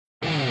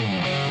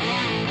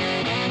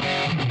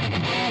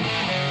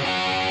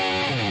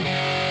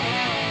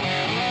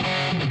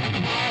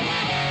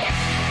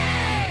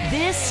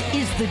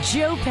The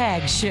Joe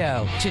Pags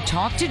Show. To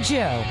talk to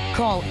Joe,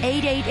 call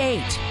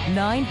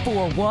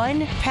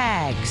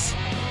 888-941-PAGS.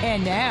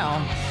 And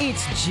now,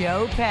 it's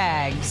Joe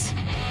Pags.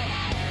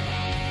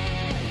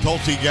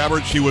 Tulsi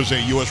Gabbard, she was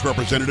a U.S.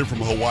 representative from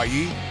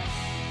Hawaii.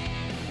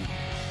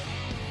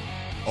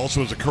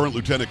 Also is a current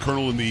lieutenant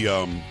colonel in the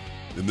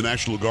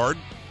National Guard.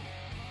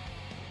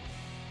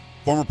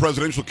 Former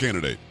presidential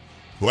candidate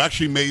who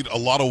actually made a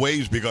lot of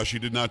waves because she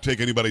did not take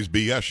anybody's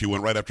BS. She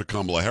went right after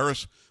Kamala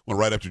Harris, went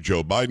right after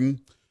Joe Biden.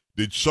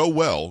 Did so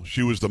well,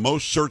 she was the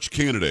most searched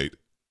candidate,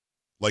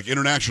 like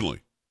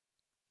internationally,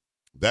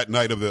 that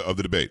night of the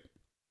debate.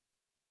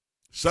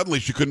 Suddenly,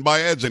 she couldn't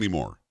buy ads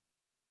anymore.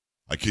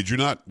 I kid you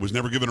not. Was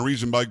never given a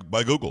reason by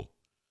Google.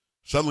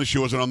 Suddenly, she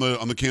wasn't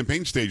on the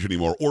campaign stage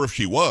anymore. Or if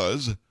she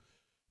was,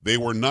 they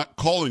were not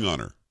calling on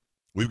her.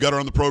 We've got her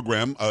on the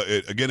program.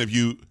 Again, if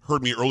you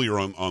heard me earlier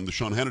on the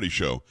Sean Hannity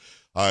show,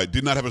 I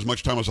did not have as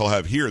much time as I'll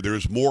have here.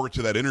 There's more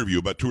to that interview,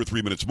 about 2 or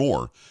 3 minutes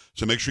more.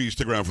 So make sure you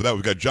stick around for that.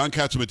 We've got John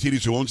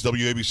Catsimatidis, who owns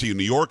WABC in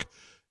New York,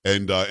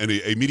 and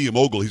a media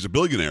mogul. He's a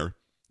billionaire, and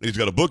he's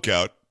got a book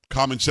out,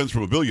 Common Sense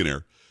from a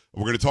Billionaire.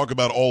 We're going to talk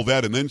about all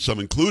that and then some,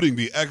 including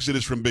the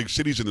exodus from big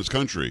cities in this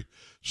country.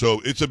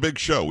 So it's a big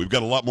show. We've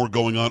got a lot more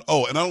going on.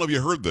 Oh, and I don't know if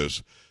you heard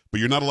this, but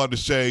you're not allowed to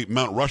say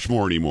Mount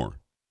Rushmore anymore.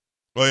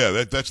 Oh,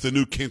 yeah, that's the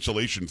new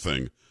cancellation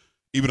thing,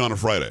 even on a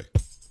Friday.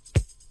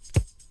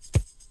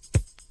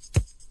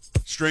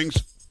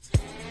 Strings.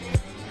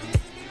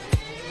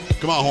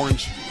 Come on,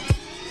 horns.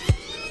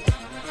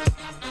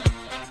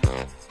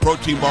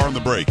 Protein bar on the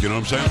break, you know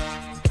what I'm saying?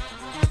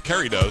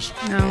 Carrie does.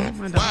 No, I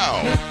don't.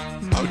 Wow.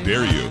 How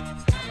dare you?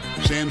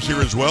 Sam's here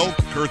as well.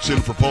 Kurt's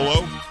in for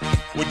Polo.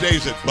 What day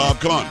is it,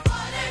 Bob? Come on.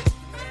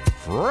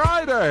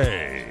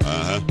 Friday.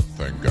 Uh-huh.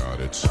 Thank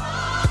God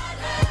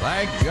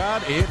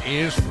it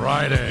is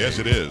Friday. Yes,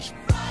 it is.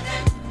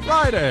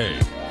 Friday.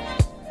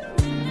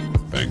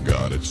 Thank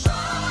God it's...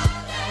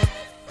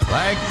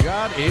 Thank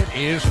God it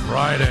is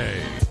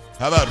Friday.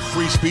 How about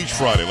Free Speech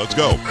Friday? Let's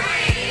go.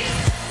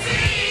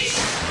 Free Speech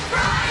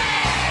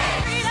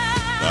Friday.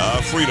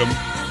 Freedom.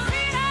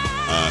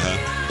 Uh-huh.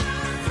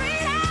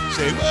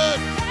 Say what?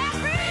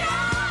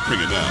 Bring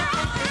it down.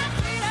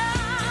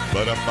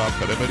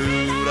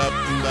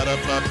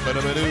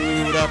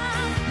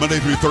 Monday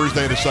through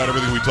Thursday, I decide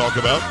everything we talk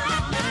about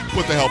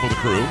with the help of the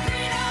crew.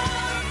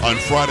 On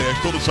Friday, I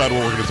still decide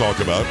what we're going to talk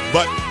about,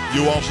 but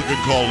you also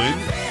can call in.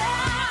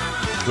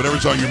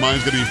 Whatever's on your mind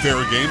is going to be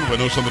fair game. If I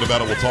know something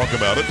about it, we'll talk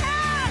about it.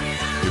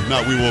 If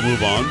not, we will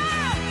move on.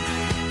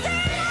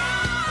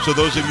 So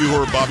those of you who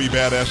are Bobby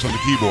Badass on the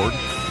keyboard,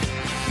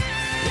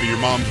 in your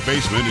mom's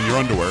basement, in your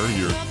underwear,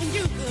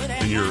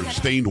 in your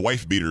stained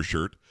wife beater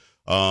shirt,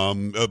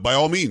 by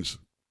all means,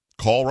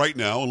 call right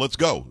now and let's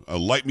go.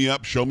 Light me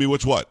up, show me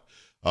what's what.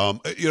 A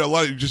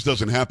lot of it just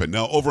doesn't happen.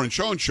 Now, over on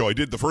Sean's show,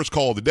 the first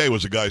call of the day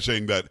was a guy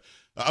saying that,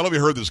 I don't know if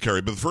you heard this,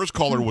 Carrie, but the first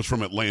caller was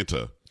from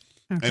Atlanta.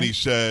 Okay. And he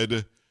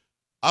said,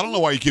 I don't know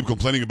why you keep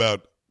complaining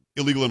about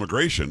illegal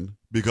immigration,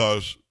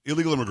 because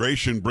illegal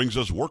immigration brings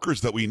us workers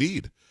that we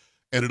need.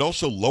 And it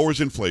also lowers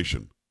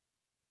inflation.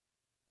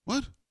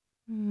 What?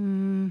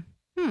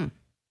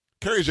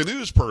 Carrie's a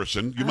news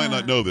person. You might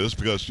not know this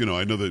because,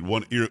 I know that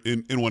one ear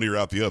in one ear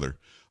out the other.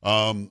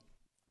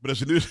 But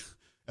as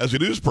a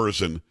news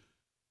person,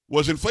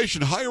 was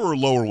inflation higher or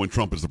lower when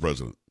Trump is the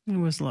president? It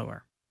was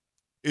lower.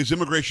 Is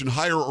immigration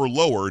higher or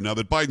lower now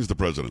that Biden's the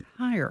president?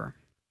 Higher.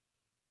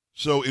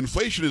 So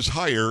inflation is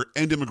higher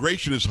and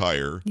immigration is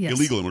higher, yes.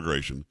 Illegal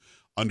immigration,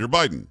 under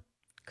Biden.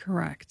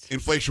 Correct.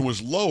 Inflation was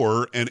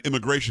lower and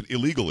immigration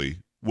illegally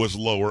was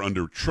lower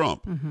under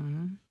Trump.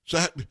 Mm-hmm.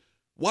 So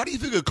why do you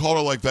think a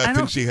caller like that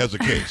thinks he has a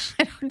case?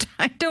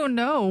 I don't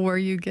know where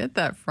you get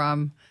that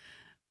from.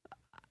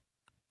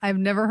 I've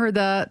never heard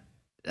that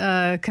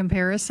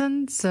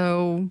comparison,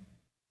 so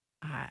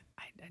I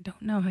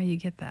don't know how you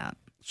get that.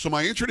 So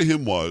my answer to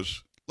him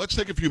was, let's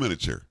take a few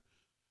minutes here.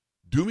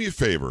 Do me a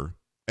favor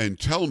and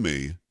tell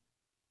me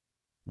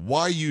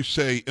why you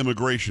say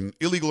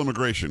illegal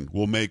immigration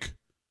will make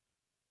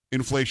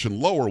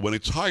inflation lower when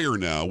it's higher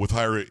now with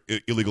higher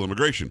illegal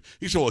immigration.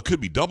 He said, well, it could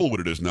be double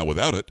what it is now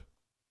without it.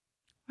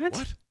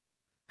 What?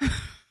 I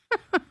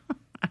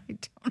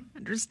don't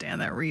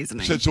understand that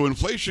reasoning. He said, so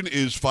inflation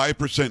is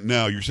 5%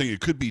 now. You're saying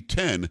it could be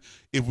 10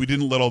 if we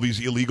didn't let all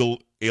these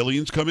illegal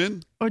aliens come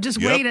in? Or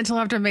just wait until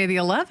after May the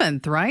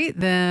 11th, right?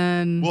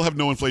 Then we'll have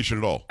no inflation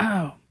at all.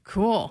 Oh,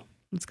 cool.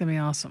 That's going to be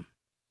awesome.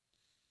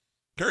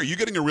 Carrie, are you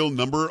getting a real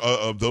number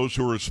of those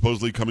who are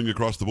supposedly coming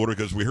across the border?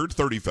 Because we heard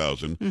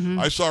 30,000. Mm-hmm.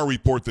 I saw a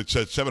report that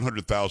said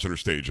 700,000 are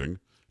staging.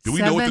 Do we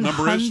know what the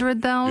number is?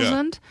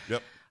 700,000? Yeah.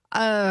 Yep.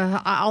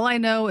 All I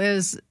know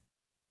is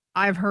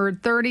I've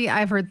heard 30,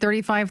 I've heard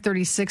 35,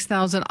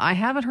 36,000. I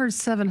haven't heard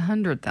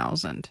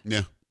 700,000.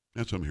 Yeah,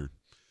 that's what I'm hearing.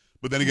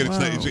 But then again,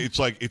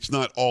 it's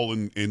not all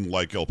in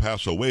like El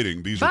Paso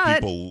waiting. These are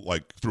people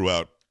like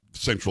throughout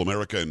Central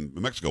America and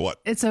Mexico.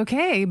 What? It's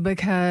okay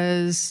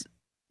because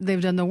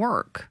they've done the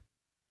work.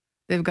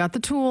 They've got the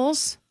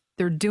tools.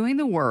 They're doing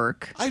the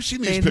work. I've seen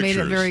these They've pictures.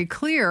 made it very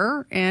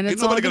clear, and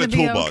it's all going to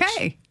be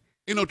okay.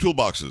 Ain't no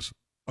toolboxes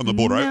on the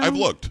border. No. I've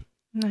looked.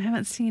 I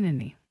haven't seen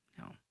any.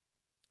 No.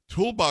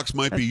 Toolbox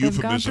might But be they've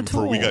got euphemism the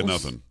for we got tools.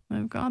 nothing.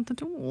 They've got the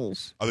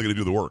tools. Are they going to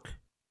do the work?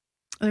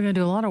 They're going to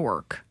do a lot of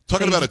work.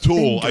 Talking They've about a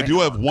tool, been I doing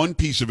do a have lot. one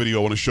piece of video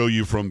I want to show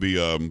you from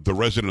the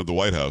resident of the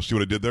White House. See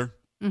what I did there?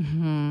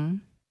 Mm-hmm.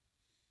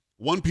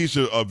 One piece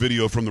of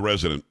video from the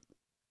resident.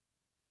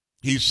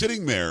 He's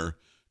sitting there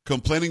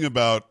complaining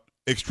about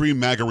extreme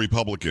MAGA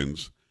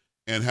Republicans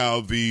and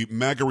how the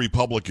MAGA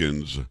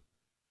Republicans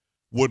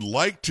would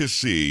like to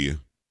see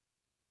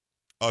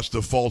us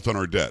default on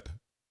our debt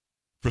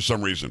for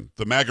some reason.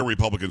 The MAGA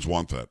Republicans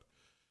want that.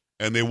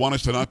 And they want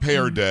us to not pay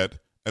our debt,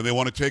 and they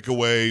want to take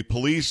away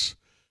police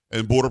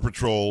and Border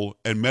Patrol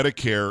and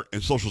Medicare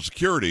and Social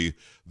Security.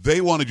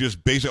 They want to just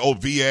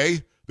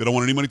VA. They don't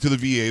want any money to the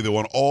VA. They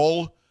want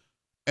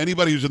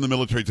anybody who's in the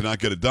military to not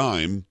get a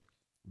dime.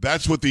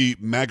 That's what the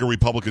MAGA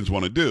Republicans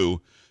want to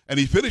do. And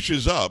he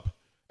finishes up,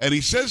 and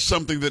he says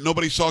something that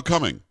nobody saw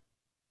coming.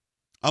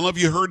 I don't know if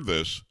you heard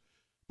this,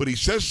 but he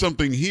says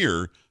something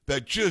here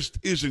that just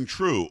isn't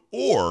true,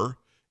 or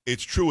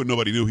it's true and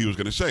nobody knew he was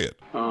going to say it.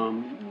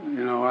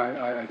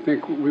 I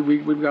think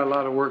we've got a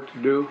lot of work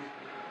to do.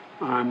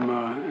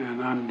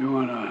 I'm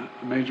doing a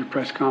major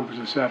press conference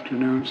this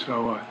afternoon,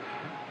 so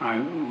I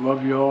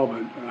love you all,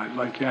 but I'd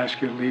like to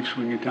ask you to leave so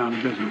we can get down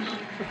to business.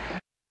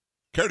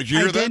 Carrie, did you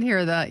hear that? I did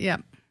hear that, yeah.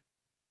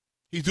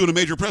 He's doing a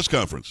major press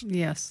conference.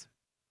 Yes.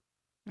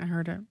 I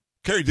heard it.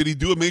 Carrie, did he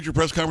do a major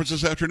press conference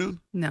this afternoon?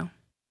 No.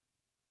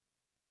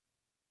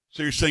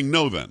 So you're saying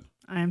no then?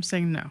 I am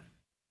saying no.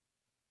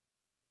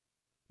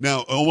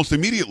 Now, almost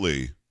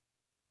immediately,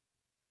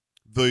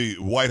 the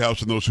White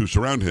House and those who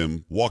surround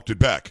him walked it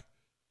back.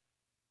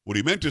 What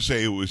he meant to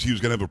say was he was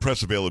going to have a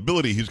press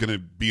availability. He's going to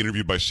be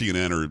interviewed by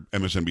CNN or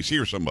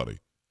MSNBC or somebody.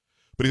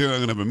 But he's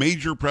going to have a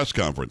major press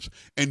conference.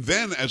 And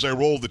then as I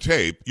roll the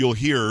tape, you'll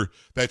hear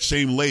that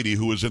same lady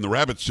who was in the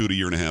rabbit suit a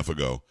year and a half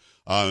ago.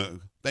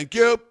 Thank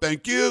you.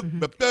 Mm-hmm.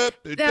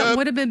 That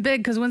would have been big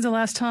because when's the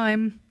last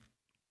time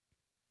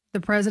the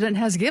president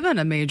has given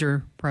a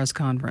major press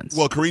conference?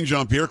 Well, Karine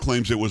Jean-Pierre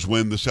claims it was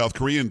when the South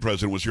Korean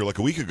president was here like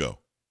a week ago.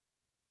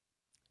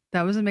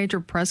 That was a major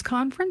press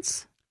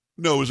conference?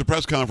 No, it was a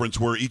press conference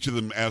where each of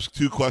them asked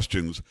two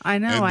questions. I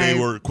know. And they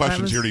were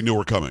questions he already knew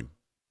were coming.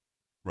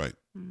 Right.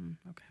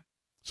 Okay.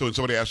 So when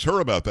somebody asked her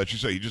about that, she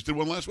said, he just did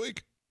one last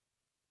week.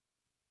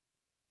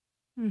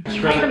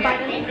 President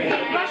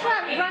Biden, Russia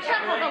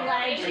has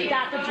alleged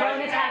that the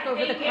drone attack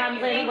over the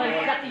Kremlin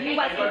was that the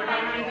U.S. was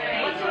behind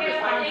it. What's your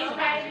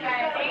response to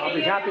that? I'll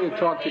be happy to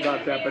talk to you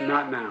about that, but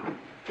not now.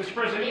 Mr.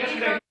 President,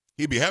 yesterday.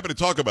 He'd be happy to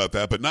talk about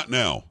that, but not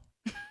now.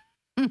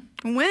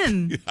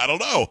 When? I don't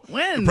know.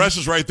 When? The press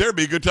is right there.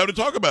 Be a good time to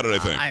talk about it, I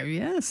think.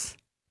 Yes.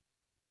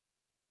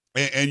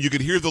 And you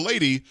can hear the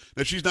lady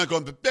that she's not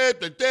going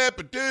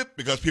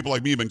because people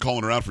like me have been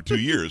calling her out for 2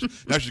 years.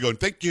 Now she's going,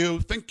 thank you.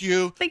 Thank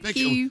you.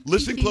 Listen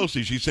Thank you.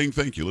 closely. She's saying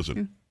thank you.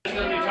 Listen. You're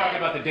talking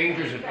about the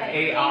dangers of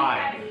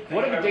AI.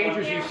 What are the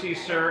dangers you see,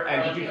 sir?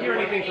 And did you hear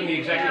anything from the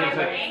executives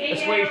that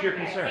assuage your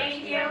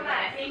concerns?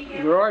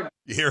 There are.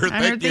 You hear her?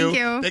 I heard Thank thank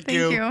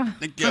you. you.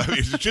 Thank you.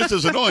 It's just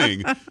as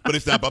annoying, but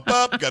it's not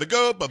gotta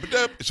go,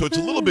 so it's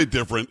a little bit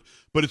different,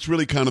 but it's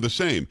really kind of the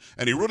same.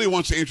 And he really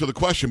wants to answer the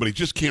question, but he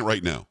just can't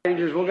right now.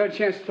 Rangers, we'll get a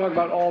chance to talk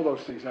about all those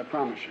things, I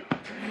promise you.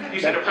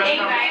 You said a press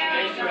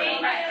conference.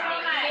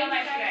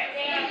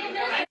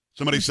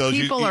 Somebody says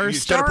People you are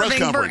said a press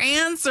starving for conference.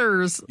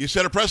 answers. You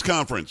said a press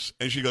conference,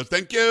 and she goes,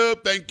 thank you.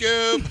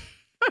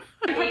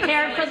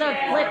 Prepared for the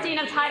lifting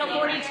of Title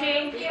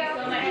 42.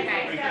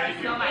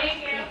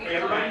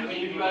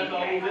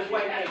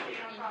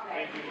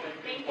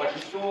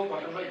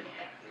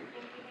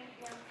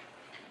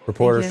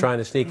 Reporters trying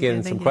to sneak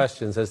in some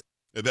questions.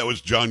 That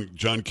was John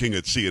King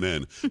at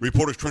CNN.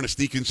 Reporters trying to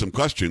sneak in some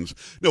questions.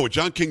 No, what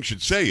John King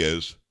should say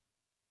is,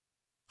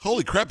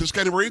 holy crap, this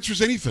guy never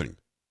answers anything.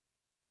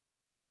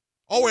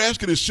 All we're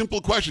asking is simple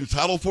questions.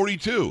 Title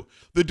 42,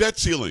 the debt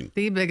ceiling.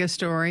 The biggest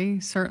story,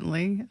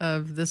 certainly,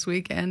 of this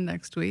week and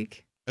next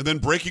week. And then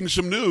breaking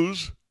some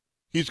news,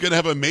 he's going to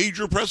have a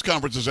major press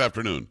conference this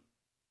afternoon.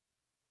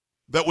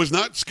 That was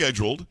not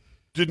scheduled,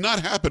 did not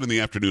happen in the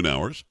afternoon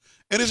hours,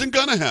 and isn't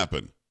going to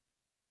happen.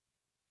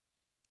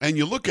 And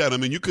you look at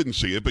him, and you couldn't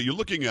see it, but you're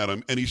looking at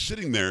him, and he's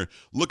sitting there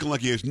looking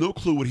like he has no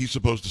clue what he's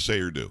supposed to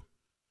say or do.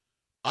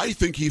 I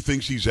think he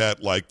thinks he's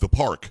at, like, the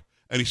park,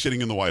 and he's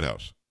sitting in the White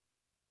House.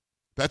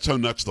 That's how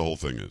nuts the whole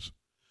thing is.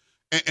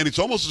 And it's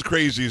almost as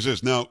crazy as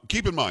this. Now,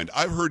 keep in mind,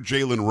 I've heard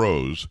Jalen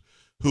Rose,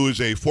 who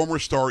is a former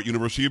star at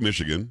University of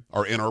Michigan,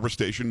 our Ann Arbor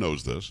station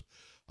knows this,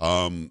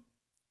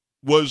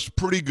 was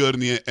pretty good in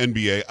the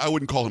NBA. I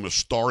wouldn't call him a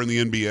star in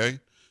the NBA,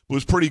 but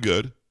was pretty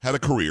good, had a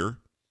career,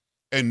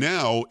 and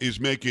now is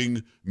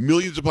making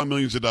millions upon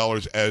millions of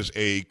dollars as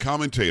a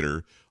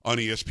commentator on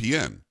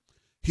ESPN.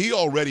 He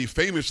already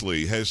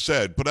famously has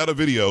said, put out a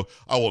video,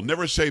 I will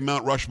never say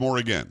Mount Rushmore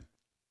again.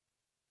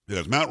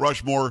 Because Mount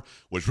Rushmore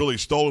was really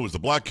stolen. It was the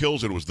Black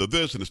Hills, and it was the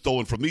this, and it's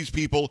stolen from these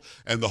people.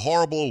 And the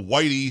horrible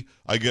Whitey,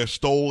 I guess,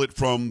 stole it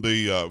from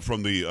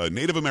the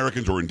Native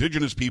Americans or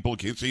indigenous people.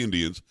 Can't say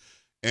Indians.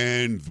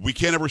 And we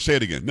can't ever say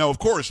it again. Now, of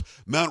course,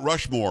 Mount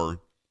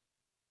Rushmore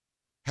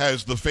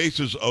has the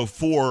faces of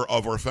 4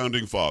 of our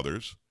founding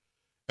fathers,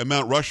 and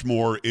Mount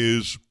Rushmore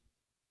is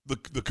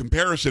the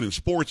comparison in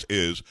sports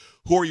is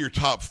who are your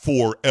top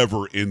 4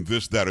 ever in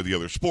this, that, or the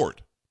other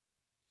sport.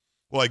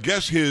 Well, I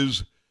guess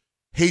his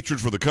hatred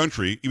for the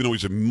country, even though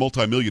he's a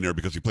multimillionaire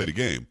because he played a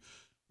game,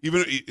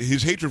 even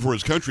his hatred for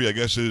his country, I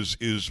guess,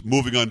 is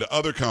moving on to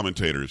other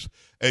commentators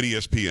at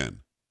ESPN,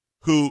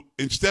 who,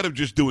 instead of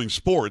just doing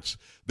sports,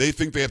 they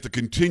think they have to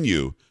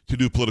continue to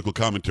do political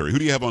commentary. Who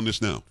do you have on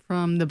this now?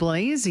 From The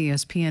Blaze,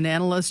 ESPN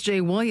analyst Jay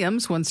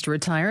Williams wants to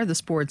retire the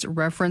sport's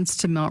reference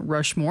to Mount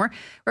Rushmore,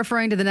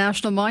 referring to the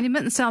national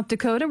monument in South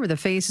Dakota where the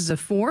faces of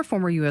 4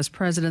 former U.S.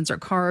 presidents are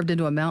carved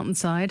into a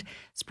mountainside.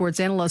 Sports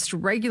analysts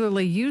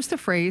regularly use the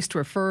phrase to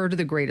refer to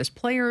the greatest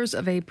players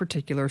of a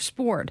particular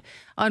sport.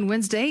 On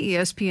Wednesday,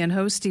 ESPN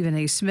host Stephen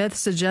A. Smith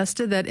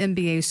suggested that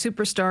NBA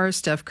superstar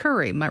Steph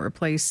Curry might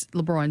replace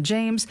LeBron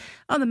James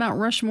on the Mount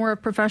Rushmore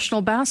of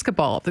professional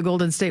basketball if the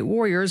Golden State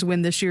Warriors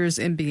win this year's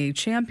NBA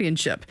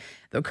championship.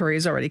 Though Curry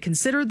is already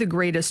considered the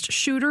greatest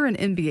shooter in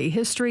NBA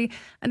history,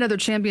 another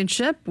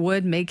championship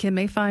would make him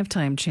a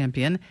 5-time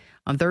champion.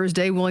 On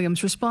Thursday,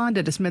 Williams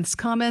responded to Smith's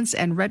comments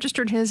and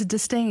registered his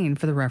disdain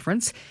for the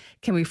reference.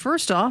 Can we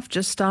first off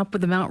just stop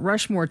with the Mount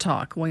Rushmore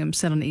talk, Williams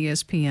said on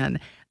ESPN.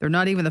 They're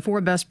not even the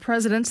 4 best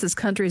presidents this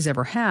country's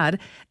ever had.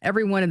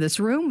 Everyone in this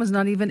room was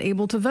not even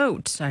able to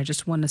vote. I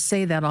just want to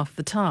say that off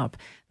the top.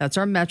 That's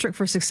our metric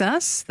for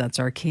success. That's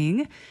our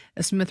king.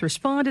 Smith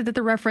responded that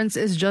the reference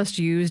is just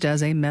used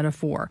as a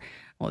metaphor.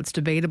 Well, it's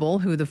debatable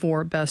who the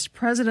 4 best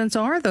presidents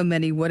are, though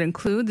many would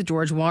include the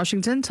George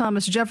Washington,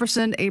 Thomas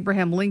Jefferson,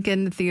 Abraham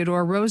Lincoln,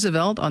 Theodore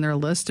Roosevelt on their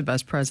list of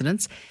best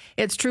presidents.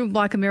 It's true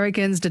Black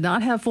Americans did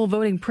not have full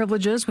voting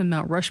privileges when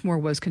Mount Rushmore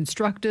was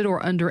constructed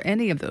or under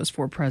any of those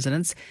 4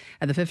 presidents.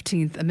 And the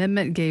 15th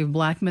Amendment gave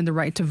black men the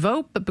right to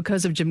vote, but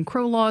because of Jim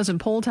Crow laws and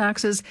poll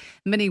taxes,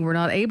 many were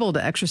not able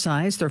to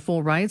exercise their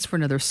full rights for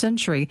another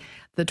century.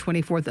 The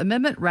 24th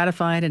Amendment,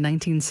 ratified in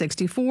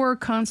 1964,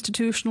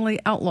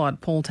 constitutionally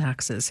outlawed poll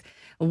taxes.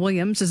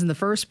 Williams isn't the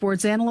first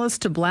sports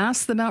analyst to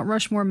blast the Mount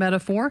Rushmore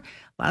metaphor.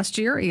 Last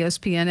year,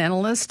 ESPN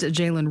analyst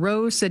Jalen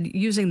Rose said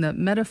using the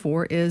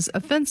metaphor is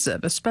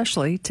offensive,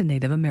 especially to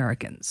Native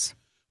Americans.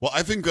 Well,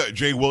 I think that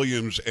Jay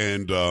Williams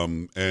and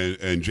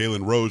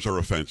Jalen Rose are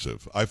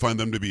offensive. I find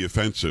them to be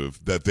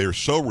offensive that they're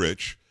so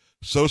rich,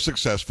 so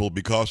successful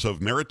because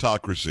of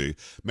meritocracy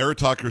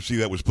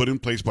that was put in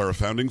place by our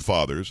founding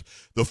fathers.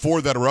 The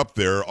 4 that are up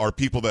there are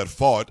people that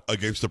fought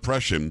against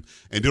oppression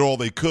and did all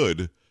they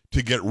could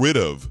to get rid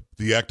of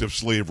the act of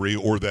slavery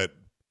or that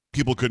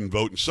people couldn't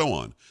vote and so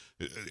on.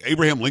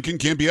 Abraham Lincoln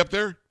can't be up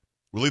there?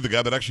 Really, the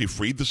guy that actually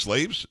freed the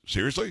slaves?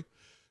 Seriously?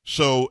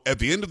 So at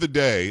the end of the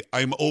day,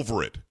 I'm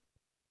over it.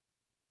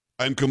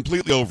 I'm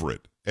completely over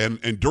it.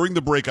 And during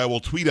the break, I will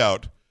tweet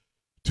out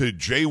to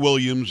Jay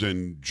Williams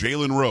and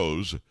Jalen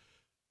Rose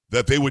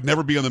that they would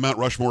never be on the Mount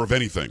Rushmore of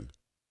anything.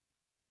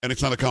 And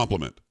it's not a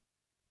compliment.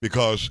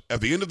 Because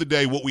at the end of the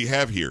day, what we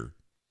have here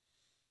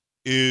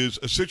is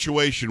a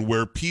situation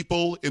where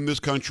people in this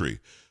country,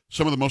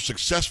 some of the most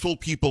successful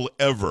people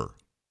ever,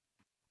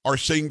 are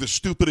saying the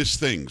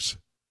stupidest things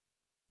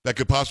that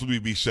could possibly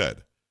be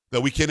said, that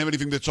we can't have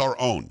anything that's our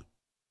own.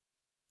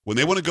 When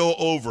they want to go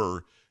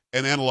over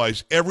and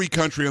analyze every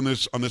country on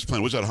this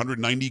planet, was that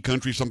 190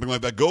 countries, something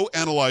like that? Go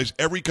analyze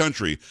every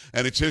country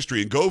and its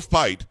history and go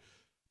fight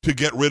to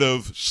get rid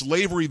of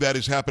slavery that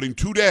is happening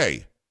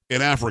today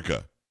in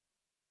Africa.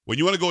 When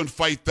you want to go and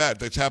fight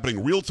that's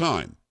happening real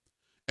time,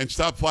 and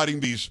stop fighting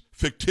these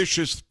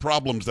fictitious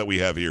problems that we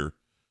have here,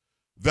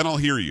 then I'll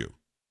hear you.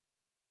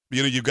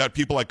 You know, you've got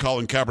people like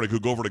Colin Kaepernick who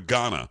go over to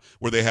Ghana,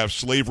 where they have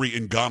slavery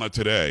in Ghana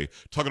today,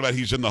 talking about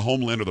he's in the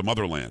homeland or the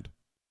motherland.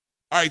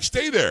 All right,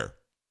 stay there.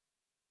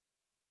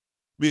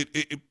 I mean,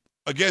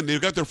 again,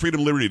 they've got their freedom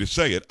and liberty to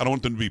say it. I don't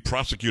want them to be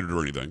prosecuted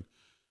or anything.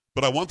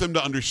 But I want them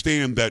to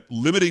understand that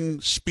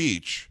limiting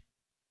speech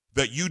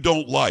that you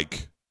don't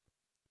like,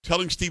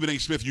 telling Stephen A.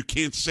 Smith you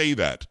can't say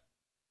that,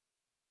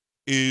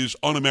 is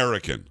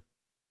un-American.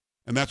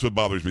 And that's what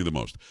bothers me the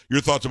most.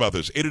 Your thoughts about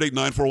this?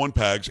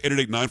 888-941-PAGS,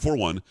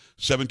 888-941-7247,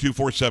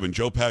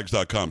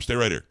 joepags.com. Stay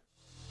right here.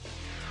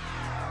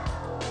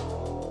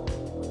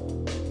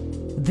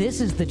 This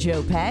is the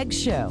Joe Pags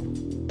Show.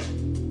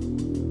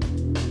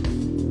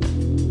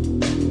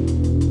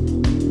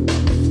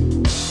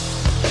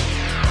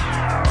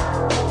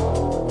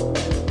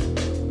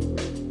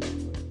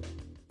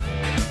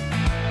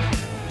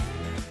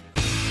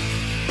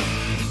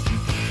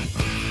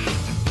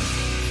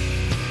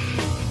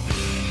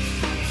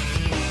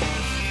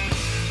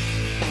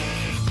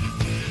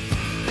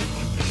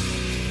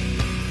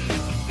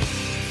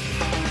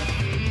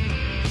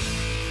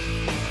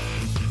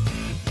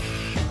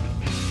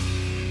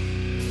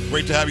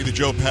 Great to have you, the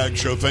Joe Pags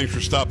Show. Thanks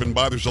for stopping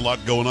by. There's a lot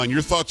going on.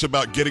 Your thoughts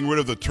about getting rid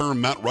of the term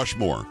Mount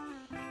Rushmore.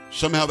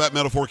 Somehow that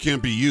metaphor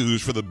can't be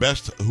used for the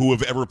best who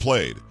have ever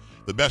played,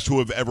 the best who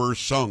have ever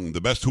sung,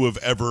 the best who have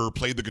ever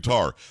played the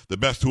guitar, the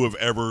best who have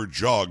ever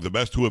jogged, the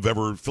best who have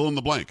ever fill in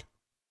the blank.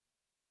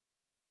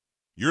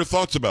 Your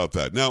thoughts about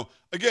that. Now,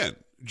 again,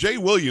 Jay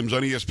Williams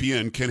on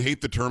ESPN can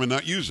hate the term and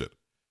not use it.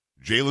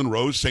 Jalen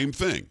Rose, same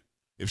thing.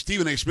 If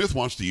Stephen A. Smith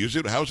wants to use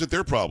it, how's it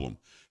their problem?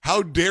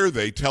 How dare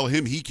they tell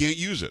him he can't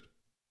use it?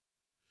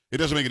 It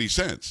doesn't make any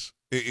sense.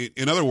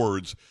 In other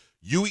words,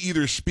 you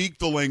either speak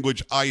the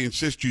language I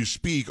insist you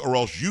speak, or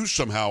else you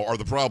somehow are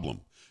the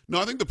problem. No,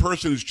 I think the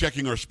person who's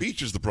checking our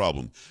speech is the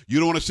problem. You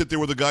don't want to sit there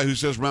with a guy who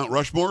says Mount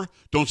Rushmore?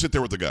 Don't sit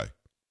there with the guy.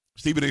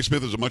 Stephen A.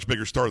 Smith is a much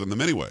bigger star than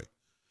them anyway.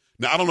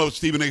 Now, I don't know if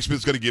Stephen A.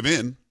 Smith's going to give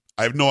in.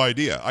 I have no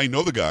idea. I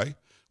know the guy.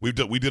 We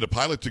did a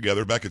pilot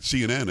together back at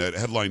CNN at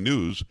Headline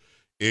News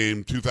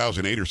in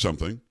 2008 or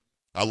something.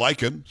 I like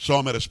him. Saw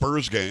him at a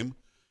Spurs game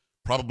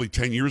probably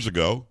 10 years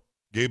ago.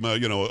 Gave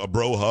him a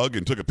bro hug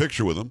and took a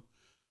picture with him.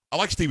 I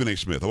like Stephen A.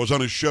 Smith. I was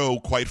on his show,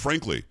 quite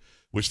frankly,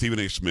 with Stephen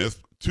A.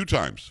 Smith 2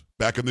 times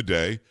back in the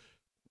day,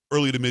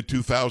 early to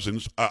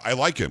mid-2000s. I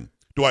like him.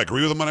 Do I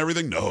agree with him on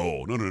everything?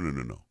 No.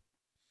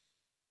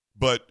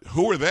 But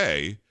who are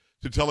they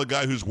to tell a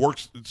guy who's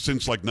worked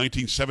since like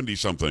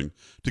 1970-something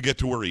to get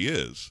to where he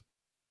is?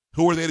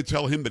 Who are they to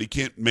tell him that he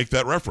can't make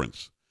that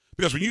reference?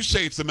 Because when you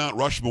say it's the Mount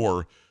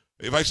Rushmore,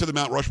 if I said the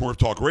Mount Rushmore of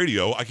talk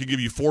radio, I could give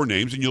you 4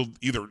 names and you'll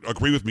either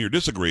agree with me or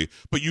disagree,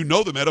 but you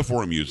know the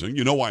metaphor I'm using.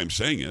 You know why I'm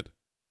saying it.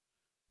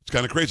 It's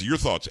kind of crazy. Your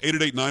thoughts,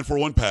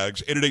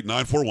 888-941-PAGS,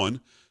 888-941-7247,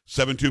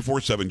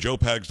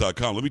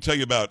 joepags.com. Let me tell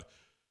you about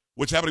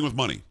what's happening with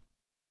money.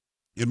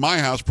 In my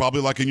house,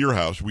 probably like in your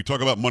house, we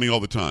talk about money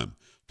all the time.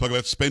 Talk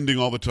about spending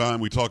all the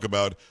time. We talk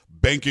about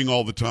banking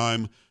all the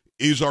time.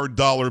 Is our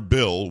dollar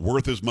bill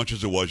worth as much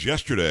as it was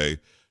yesterday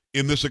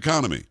in this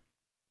economy?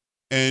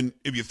 And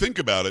if you think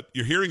about it,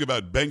 you're hearing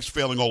about banks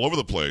failing all over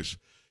the place.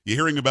 You're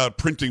hearing about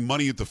printing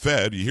money at the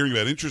Fed. You're hearing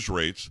about interest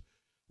rates.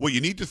 What you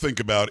need to think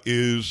about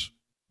is,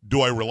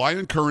 do I rely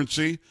on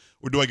currency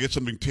or do I get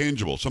something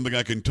tangible, something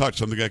I can touch,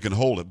 something I can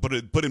hold,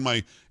 put in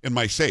my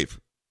safe?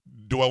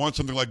 Do I want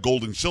something like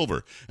gold and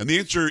silver? And the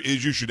answer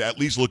is you should at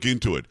least look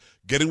into it.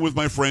 Get in with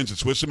my friends at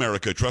Swiss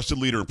America, a trusted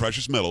leader in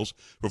precious metals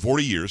for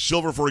 40 years.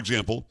 Silver, for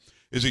example,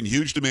 is in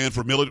huge demand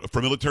for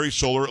military,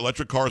 solar,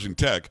 electric cars, and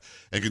tech.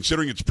 And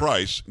considering its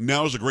price,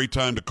 now is a great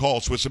time to call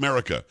Swiss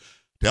America.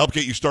 To help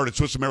get you started,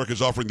 Swiss America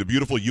is offering the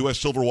beautiful U.S.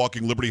 Silver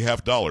Walking Liberty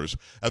half dollars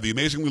at the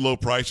amazingly low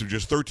price of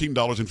just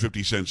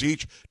 $13.50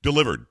 each,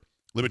 delivered.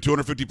 Limit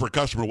 $250 per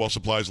customer while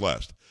supplies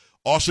last.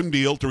 Awesome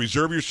deal. To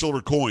reserve your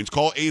silver coins,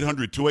 call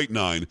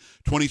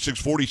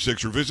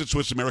 800-289-2646 or visit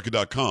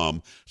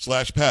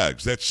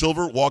SwissAmerica.com/PAGS. That's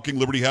Silver Walking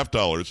Liberty half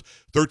dollars,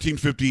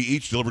 $13.50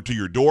 each, delivered to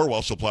your door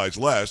while supplies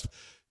last.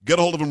 Get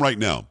a hold of them right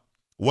now.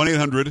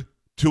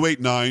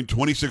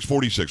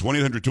 1-800-289-2646.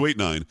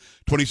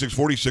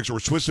 1-800-289-2646 or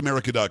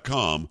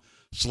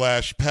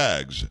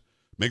SwissAmerica.com/PAGS.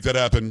 Make that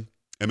happen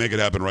and make it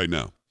happen right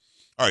now.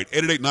 All right,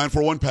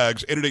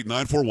 888-941-PAGS,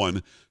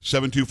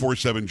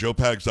 888-941-7247,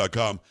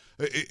 joepags.com.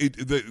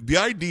 The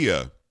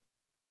idea,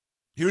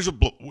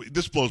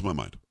 this blows my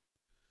mind.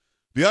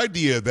 The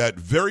idea that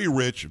very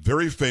rich,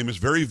 very famous,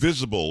 very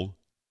visible,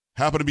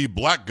 happen to be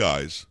black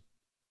guys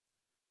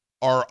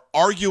are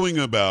arguing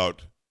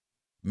about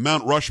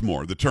Mount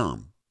Rushmore, the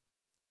term,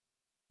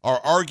 are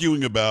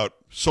arguing about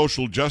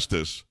social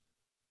justice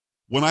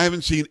when I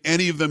haven't seen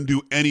any of them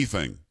do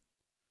anything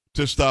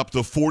to stop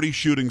the 40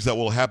 shootings that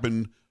will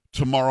happen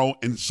tomorrow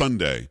and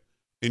Sunday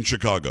in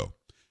Chicago.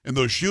 And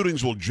those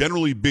shootings will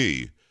generally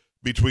be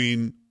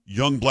between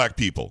young black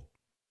people.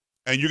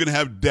 And you're going to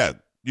have death.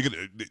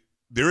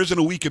 There isn't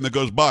a weekend that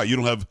goes by you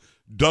don't have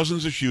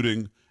dozens of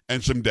shooting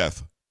and some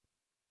death.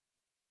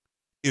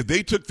 If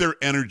they took their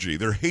energy,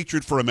 their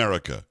hatred for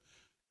America,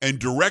 and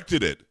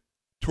directed it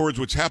towards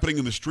what's happening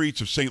in the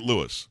streets of St.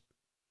 Louis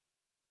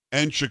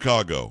and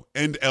Chicago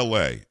and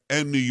L.A.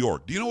 and New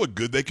York, do you know what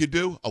good they could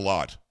do? A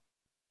lot.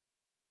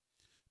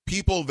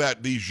 People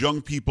that these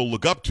young people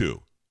look up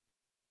to.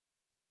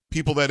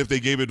 People that if they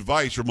gave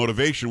advice or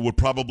motivation would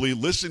probably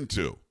listen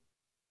to.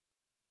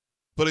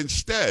 But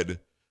instead,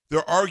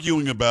 they're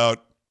arguing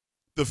about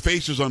the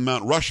faces on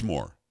Mount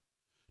Rushmore.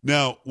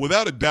 Now,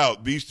 without a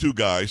doubt, these two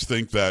guys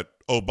think that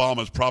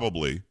Obama's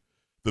probably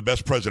the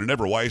best president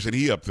ever. Why isn't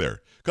he up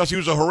there? Because he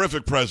was a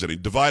horrific president.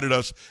 He divided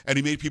us, and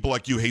he made people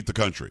like you hate the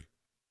country.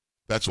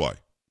 That's why.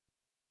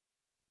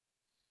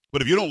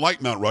 But if you don't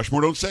like Mount Rushmore,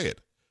 don't say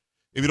it.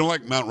 If you don't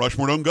like Mount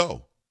Rushmore, don't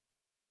go.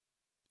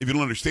 If you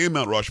don't understand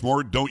Mount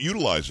Rushmore, don't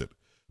utilize it.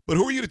 But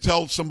who are you to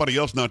tell somebody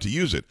else not to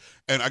use it?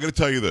 And I got to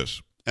tell you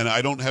this, and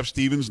I don't have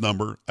Stephen's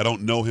number. I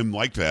don't know him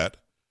like that.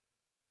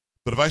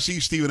 But if I see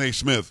Stephen A.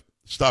 Smith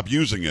stop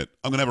using it,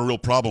 I'm going to have a real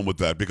problem with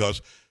that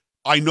because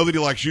I know that he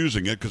likes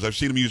using it because I've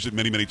seen him use it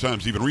many, many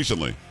times, even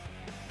recently.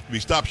 If he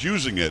stops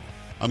using it,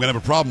 I'm going to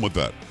have a problem with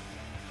that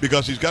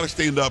because he's got to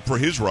stand up for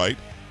his right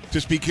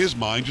to speak his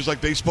mind just like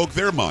they spoke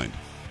their mind.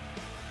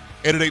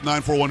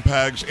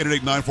 888-941-PAGS,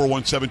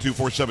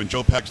 888-941-7247,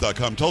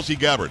 joepags.com. Tulsi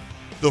Gabbard,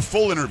 the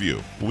full interview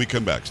when we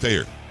come back. Stay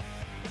here.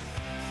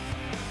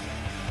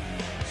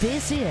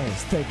 This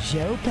is the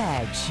Joe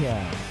Pags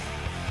Show.